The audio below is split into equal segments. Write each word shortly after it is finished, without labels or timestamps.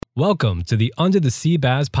Welcome to the Under the Sea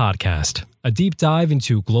Bass podcast, a deep dive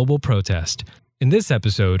into global protest. In this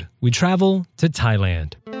episode, we travel to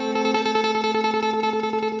Thailand.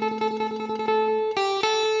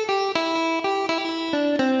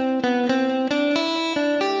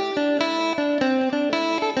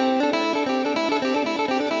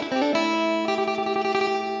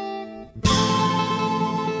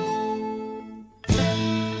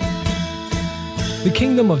 The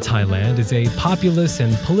Kingdom of Thailand is a populous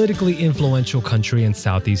and politically influential country in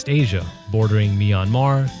Southeast Asia, bordering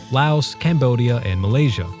Myanmar, Laos, Cambodia, and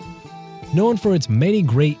Malaysia. Known for its many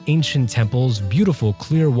great ancient temples, beautiful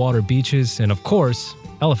clear water beaches, and of course,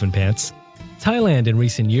 elephant pants, Thailand in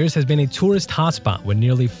recent years has been a tourist hotspot with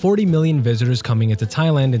nearly 40 million visitors coming into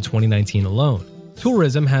Thailand in 2019 alone.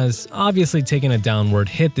 Tourism has obviously taken a downward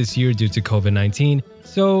hit this year due to COVID-19,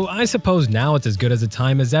 so I suppose now it's as good as a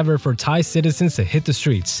time as ever for Thai citizens to hit the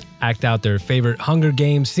streets, act out their favorite Hunger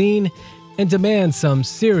Games scene, and demand some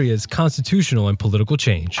serious constitutional and political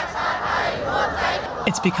change.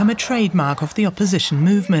 It's become a trademark of the opposition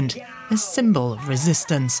movement, a symbol of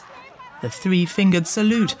resistance. The three-fingered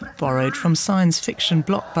salute, borrowed from science fiction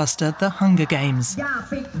blockbuster The Hunger Games.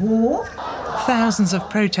 Thousands of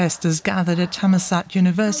protesters gathered at Thammasat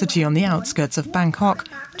University on the outskirts of Bangkok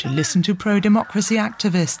to listen to pro-democracy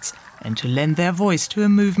activists and to lend their voice to a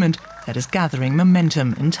movement that is gathering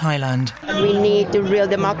momentum in Thailand. We need the real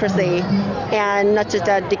democracy and not just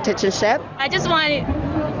a dictatorship. I just want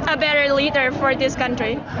a better leader for this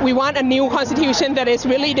country. We want a new constitution that is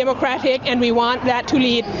really democratic, and we want that to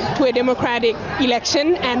lead to a democratic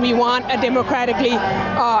election, and we want a democratically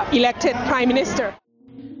elected prime minister.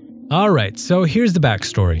 All right, so here's the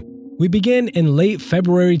backstory. We begin in late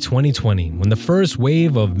February 2020 when the first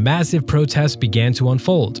wave of massive protests began to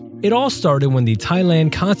unfold. It all started when the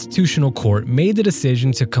Thailand Constitutional Court made the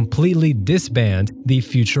decision to completely disband the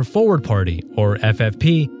Future Forward Party, or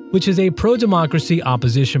FFP, which is a pro-democracy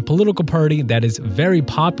opposition political party that is very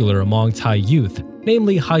popular among Thai youth,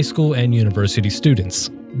 namely high school and university students.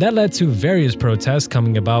 That led to various protests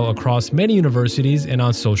coming about across many universities and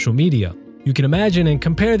on social media. You can imagine and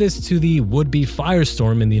compare this to the would-be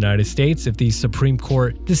firestorm in the United States if the Supreme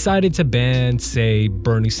Court decided to ban, say,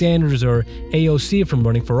 Bernie Sanders or AOC from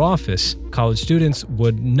running for office. College students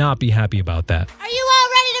would not be happy about that. Are you all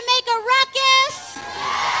ready to make a ruckus?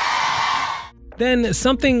 Then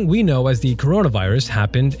something we know as the coronavirus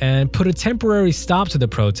happened and put a temporary stop to the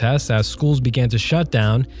protests as schools began to shut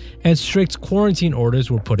down and strict quarantine orders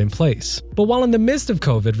were put in place. But while in the midst of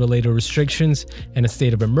COVID-related restrictions and a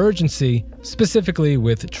state of emergency, specifically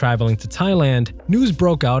with traveling to Thailand, news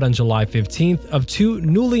broke out on July 15th of two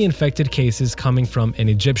newly infected cases coming from an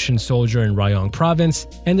Egyptian soldier in Rayong province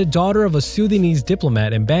and the daughter of a Sudanese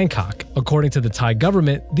diplomat in Bangkok. According to the Thai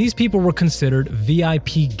government, these people were considered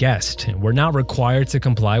VIP guests and were not required to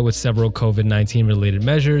comply with several COVID-19 related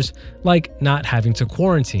measures, like not having to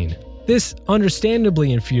quarantine. This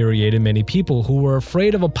understandably infuriated many people who were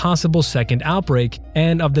afraid of a possible second outbreak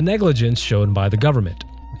and of the negligence shown by the government.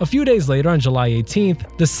 A few days later, on July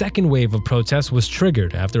 18th, the second wave of protests was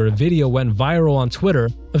triggered after a video went viral on Twitter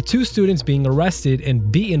of two students being arrested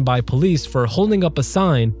and beaten by police for holding up a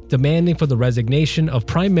sign demanding for the resignation of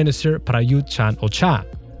Prime Minister Prayut Chan-o-cha.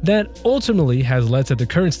 That ultimately has led to the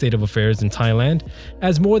current state of affairs in Thailand,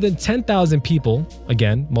 as more than 10,000 people,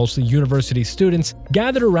 again mostly university students,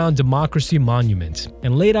 gathered around Democracy Monument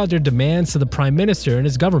and laid out their demands to the Prime Minister and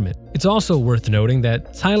his government. It's also worth noting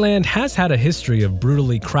that Thailand has had a history of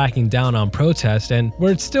brutally cracking down on protest and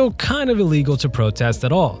where it's still kind of illegal to protest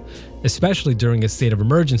at all, especially during a state of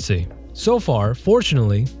emergency. So far,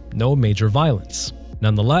 fortunately, no major violence.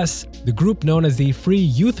 Nonetheless, the group known as the Free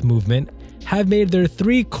Youth Movement have made their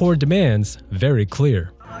three core demands very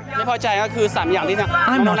clear.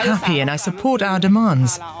 I'm not happy and I support our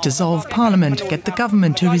demands. Dissolve parliament, get the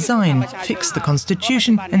government to resign, fix the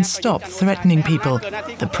constitution and stop threatening people.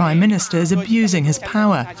 The Prime Minister is abusing his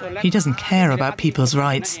power. He doesn't care about people's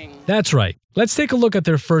rights. That's right. Let's take a look at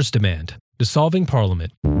their first demand, dissolving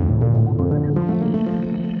parliament.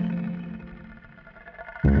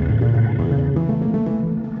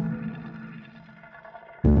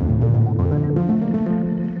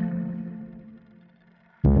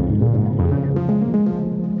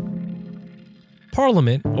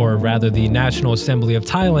 Parliament, or rather the National Assembly of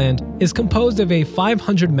Thailand, is composed of a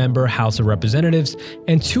 500-member House of Representatives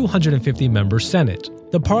and 250-member Senate.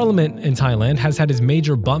 The parliament in Thailand has had its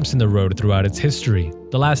major bumps in the road throughout its history.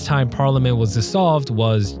 The last time parliament was dissolved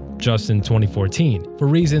was just in 2014, for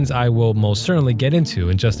reasons I will most certainly get into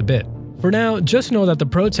in just a bit. For now, just know that the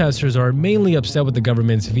protesters are mainly upset with the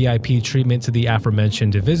government's VIP treatment to the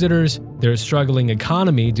aforementioned visitors, their struggling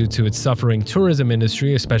economy due to its suffering tourism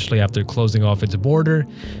industry, especially after closing off its border,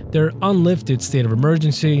 their unlifted state of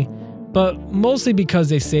emergency, but mostly because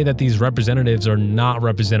they say that these representatives are not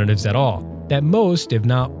representatives at all, that most, if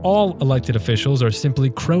not all, elected officials are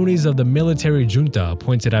simply cronies of the military junta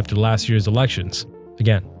appointed after last year's elections.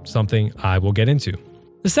 Again, something I will get into.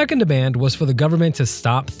 The second demand was for the government to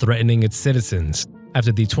stop threatening its citizens.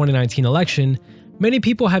 After the 2019 election, many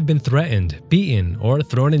people have been threatened, beaten, or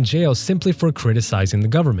thrown in jail simply for criticizing the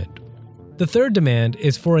government. The third demand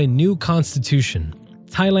is for a new constitution.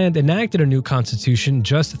 Thailand enacted a new constitution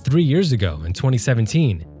just 3 years ago, in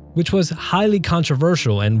 2017, which was highly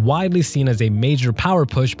controversial and widely seen as a major power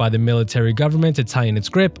push by the military government to tighten its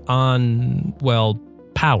grip on, well,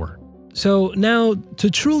 power. So now,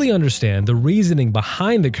 to truly understand the reasoning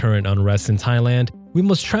behind the current unrest in Thailand, we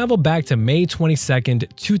must travel back to May 22,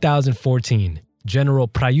 2014. General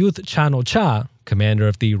Prayut Chan-o-cha, commander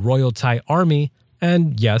of the Royal Thai Army,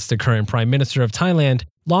 and yes, the current Prime Minister of Thailand,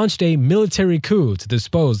 launched a military coup to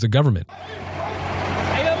depose the government.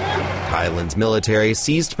 Thailand's military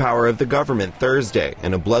seized power of the government Thursday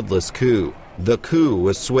in a bloodless coup. The coup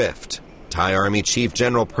was swift. Thai Army Chief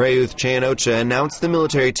General Prayut Chan-o-cha announced the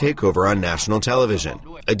military takeover on national television.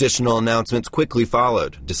 Additional announcements quickly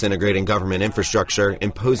followed, disintegrating government infrastructure,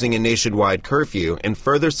 imposing a nationwide curfew, and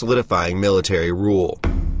further solidifying military rule.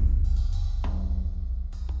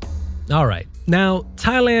 Alright, now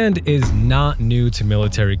Thailand is not new to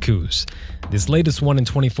military coups. This latest one in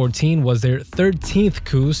 2014 was their 13th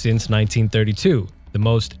coup since 1932, the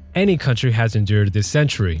most any country has endured this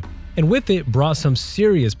century. And with it brought some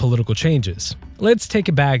serious political changes. Let's take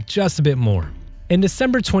it back just a bit more. In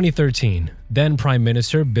December 2013, then Prime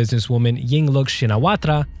Minister businesswoman Yingluck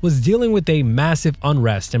Shinawatra was dealing with a massive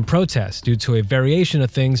unrest and protest due to a variation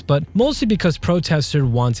of things, but mostly because protesters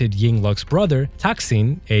wanted Yingluck's brother,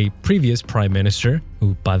 Thaksin, a previous prime minister,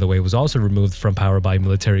 who by the way was also removed from power by a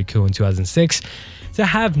military coup in 2006, to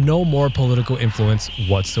have no more political influence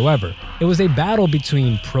whatsoever. It was a battle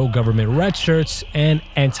between pro-government red shirts and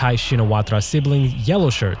anti-Shinawatra siblings yellow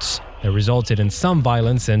shirts that resulted in some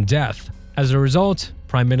violence and death. As a result,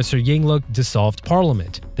 Prime Minister Yingluck dissolved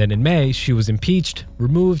parliament. Then in May, she was impeached,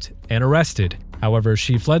 removed, and arrested. However,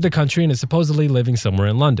 she fled the country and is supposedly living somewhere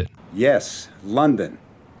in London. Yes, London.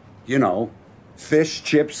 You know, fish,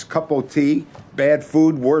 chips, cup of tea, bad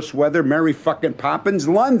food, worse weather, Mary fucking Poppins,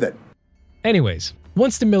 London. Anyways,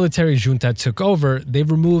 once the military junta took over, they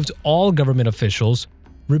removed all government officials,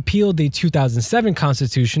 repealed the 2007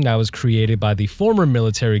 constitution that was created by the former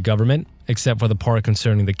military government, except for the part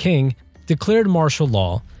concerning the king, declared martial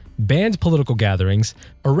law, banned political gatherings,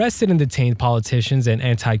 arrested and detained politicians and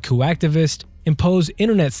anti-coup activists, imposed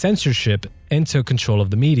internet censorship, and took control of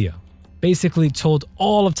the media. Basically told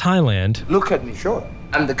all of Thailand, "Look at me, sure,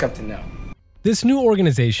 I'm the captain now." This new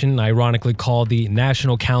organization, ironically called the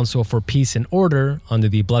National Council for Peace and Order, under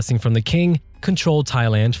the blessing from the king, controlled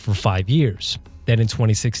Thailand for 5 years. Then in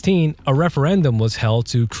 2016, a referendum was held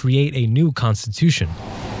to create a new constitution.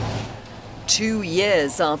 2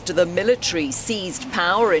 years after the military seized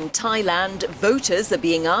power in Thailand, voters are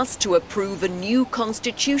being asked to approve a new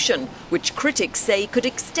constitution, which critics say could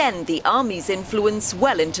extend the army's influence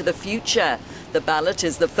well into the future. The ballot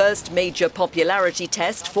is the first major popularity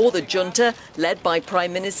test for the junta, led by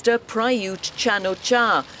Prime Minister Prayut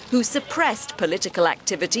Chan-o-cha, who suppressed political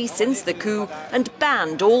activity since the coup and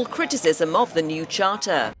banned all criticism of the new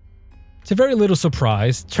charter. To very little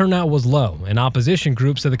surprise, turnout was low, and opposition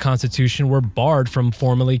groups to the constitution were barred from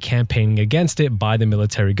formally campaigning against it by the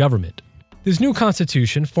military government. This new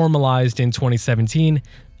constitution, formalized in 2017,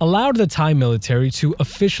 allowed the Thai military to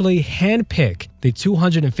officially handpick the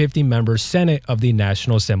 250-member Senate of the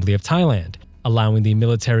National Assembly of Thailand, allowing the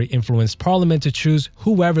military-influenced parliament to choose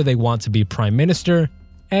whoever they want to be prime minister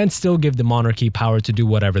and still give the monarchy power to do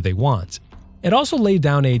whatever they want. It also laid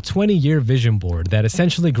down a 20-year vision board that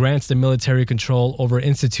essentially grants the military control over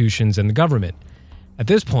institutions and the government. At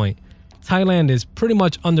this point, Thailand is pretty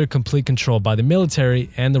much under complete control by the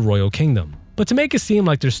military and the royal kingdom. But to make it seem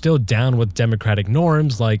like they're still down with democratic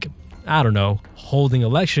norms like, I don't know, holding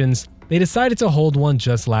elections, they decided to hold one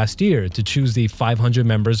just last year to choose the 500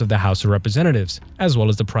 members of the House of Representatives, as well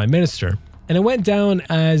as the Prime Minister. and it went down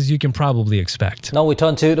as you can probably expect. Now we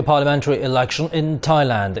turn to the parliamentary election in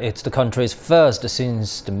Thailand. It's the country's first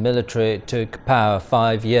since the military took power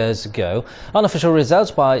 5 years ago. Unofficial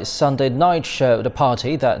results by Sunday night show the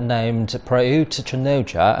party that named Prayut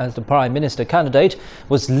Chan-o-cha as the prime minister candidate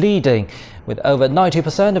was leading. With over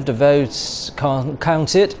 90% of the votes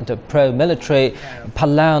counted, the pro-military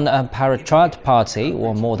Palang Pracharath Party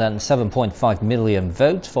won more than 7.5 million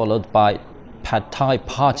votes, followed by Pad Thai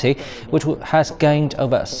Party, which has gained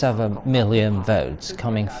over 7 million votes.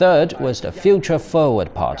 Coming third was the Future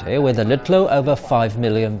Forward Party with a little over 5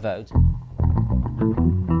 million votes.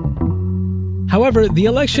 However, the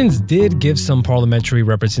elections did give some parliamentary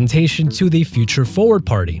representation to the Future Forward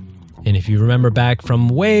Party. And if you remember back from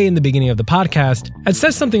way in the beginning of the podcast, I'd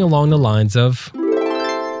said something along the lines of,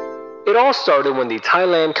 it all started when the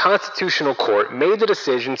Thailand Constitutional Court made the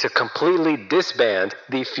decision to completely disband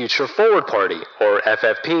the Future Forward Party, or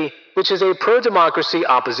FFP, which is a pro-democracy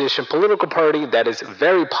opposition political party that is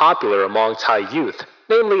very popular among Thai youth,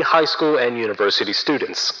 namely high school and university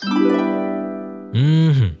students.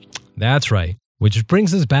 That's right. Which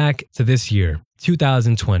brings us back to this year,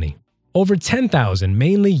 2020. Over 10,000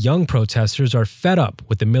 mainly young protesters are fed up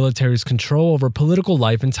with the military's control over political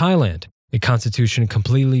life in Thailand, a constitution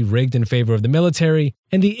completely rigged in favor of the military,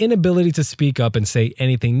 and the inability to speak up and say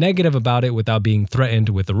anything negative about it without being threatened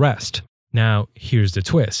with arrest. Now, here's the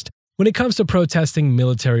twist. When it comes to protesting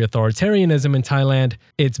military authoritarianism in Thailand,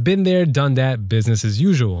 it's been there, done that, business as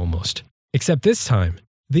usual almost. Except this time,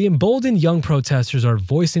 the emboldened young protesters are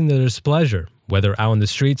voicing their displeasure, whether out on the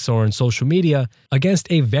streets or on social media, against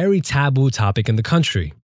a very taboo topic in the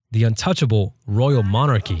country, the untouchable royal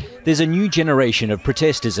monarchy. There's a new generation of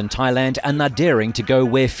protesters in Thailand and they're daring to go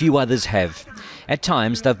where few others have. At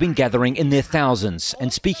times, they've been gathering in their thousands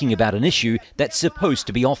and speaking about an issue that's supposed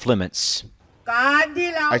to be off limits.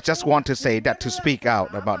 I just want to say that to speak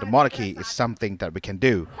out about the monarchy is something that we can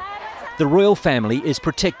do. The royal family is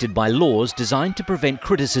protected by laws designed to prevent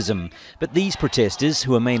criticism, but these protesters,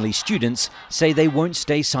 who are mainly students, say they won't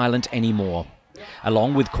stay silent anymore.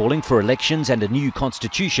 Along with calling for elections and a new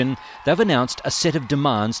constitution, they've announced a set of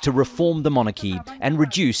demands to reform the monarchy and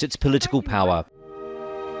reduce its political power.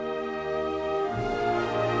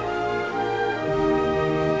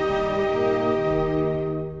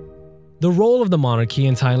 The role of the monarchy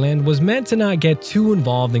in Thailand was meant to not get too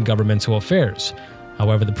involved in governmental affairs.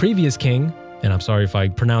 However, the previous king, and I'm sorry if I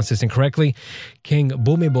pronounce this incorrectly, King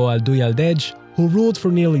Bhumibol Adulyadej, who ruled for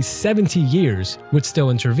nearly 70 years, would still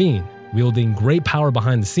intervene, wielding great power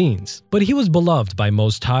behind the scenes. But he was beloved by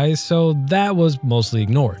most Thais, so that was mostly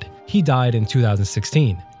ignored. He died in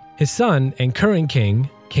 2016. His son and current king,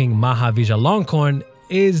 King Maha Vajiralongkorn,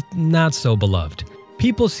 is not so beloved.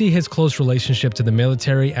 People see his close relationship to the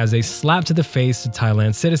military as a slap to the face to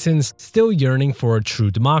Thailand's citizens still yearning for a true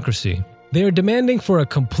democracy. They are demanding for a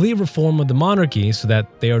complete reform of the monarchy so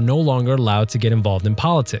that they are no longer allowed to get involved in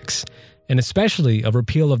politics, and especially a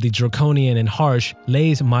repeal of the draconian and harsh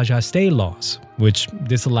Lèse Majesté laws, which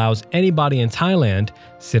disallows anybody in Thailand,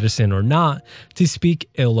 citizen or not, to speak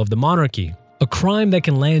ill of the monarchy, a crime that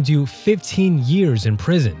can land you 15 years in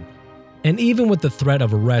prison. And even with the threat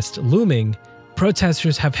of arrest looming,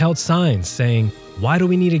 protesters have held signs saying, "Why do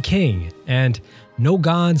we need a king?" and "No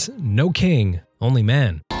gods, no king, only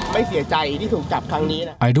man."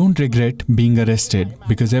 I don't regret being arrested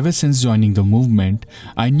because ever since joining the movement,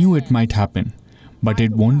 I knew it might happen. But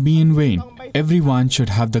it won't be in vain. Everyone should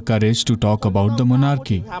have the courage to talk about the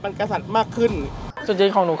monarchy.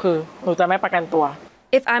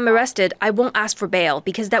 If I'm arrested, I won't ask for bail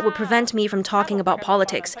because that would prevent me from talking about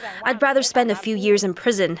politics. I'd rather spend a few years in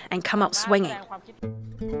prison and come out swinging.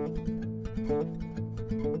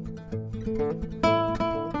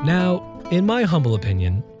 Now, in my humble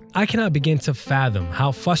opinion, I cannot begin to fathom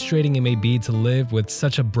how frustrating it may be to live with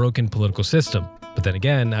such a broken political system. But then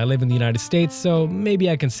again, I live in the United States, so maybe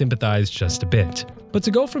I can sympathize just a bit. But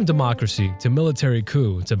to go from democracy to military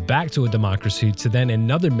coup to back to a democracy to then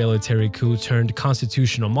another military coup turned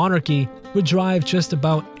constitutional monarchy would drive just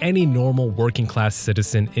about any normal working class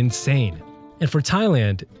citizen insane. And for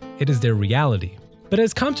Thailand, it is their reality. But it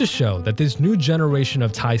has come to show that this new generation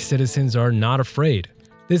of Thai citizens are not afraid.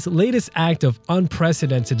 This latest act of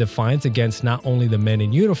unprecedented defiance against not only the men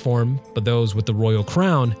in uniform, but those with the royal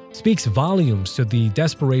crown, speaks volumes to the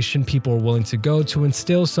desperation people are willing to go to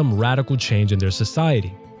instill some radical change in their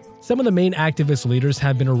society. Some of the main activist leaders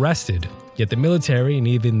have been arrested, yet the military and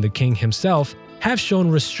even the king himself have shown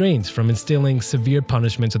restraint from instilling severe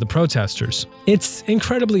punishment to the protesters. It's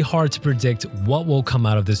incredibly hard to predict what will come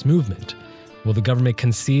out of this movement. Will the government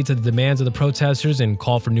concede to the demands of the protesters and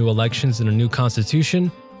call for new elections and a new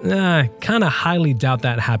constitution? kind of highly doubt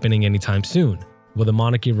that happening anytime soon. Will the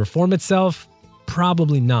monarchy reform itself?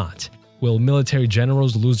 Probably not. Will military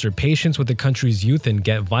generals lose their patience with the country's youth and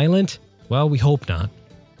get violent? Well, we hope not.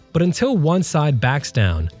 But until one side backs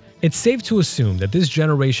down, it's safe to assume that this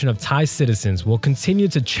generation of Thai citizens will continue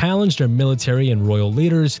to challenge their military and royal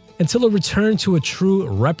leaders until a return to a true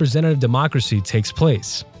representative democracy takes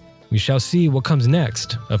place. We shall see what comes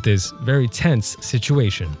next of this very tense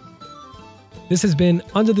situation. This has been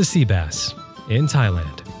Under the Sea Bass in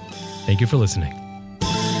Thailand. Thank you for listening.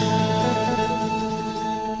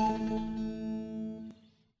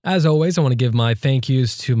 As always, I want to give my thank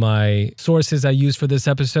yous to my sources I used for this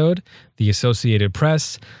episode, the Associated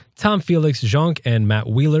Press, Tom Felix Jonk and Matt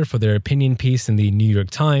Wheeler for their opinion piece in the New York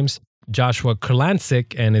Times, Joshua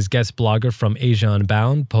Kurlansik and his guest blogger from Asia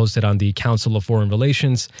Unbound posted on the Council of Foreign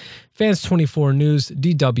Relations, Fans 24 News,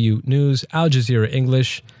 DW News, Al Jazeera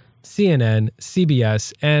English, CNN,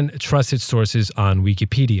 CBS, and trusted sources on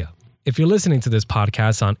Wikipedia. If you're listening to this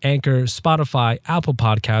podcast on Anchor, Spotify, Apple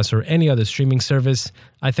Podcasts, or any other streaming service,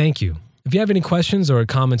 I thank you. If you have any questions or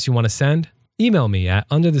comments you want to send, email me at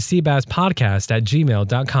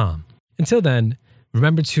undertheseabasspodcast@gmail.com. Until then,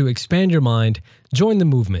 remember to expand your mind, join the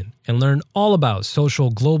movement, and learn all about social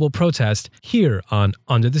global protest here on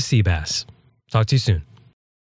Under the Sea Bass. Talk to you soon.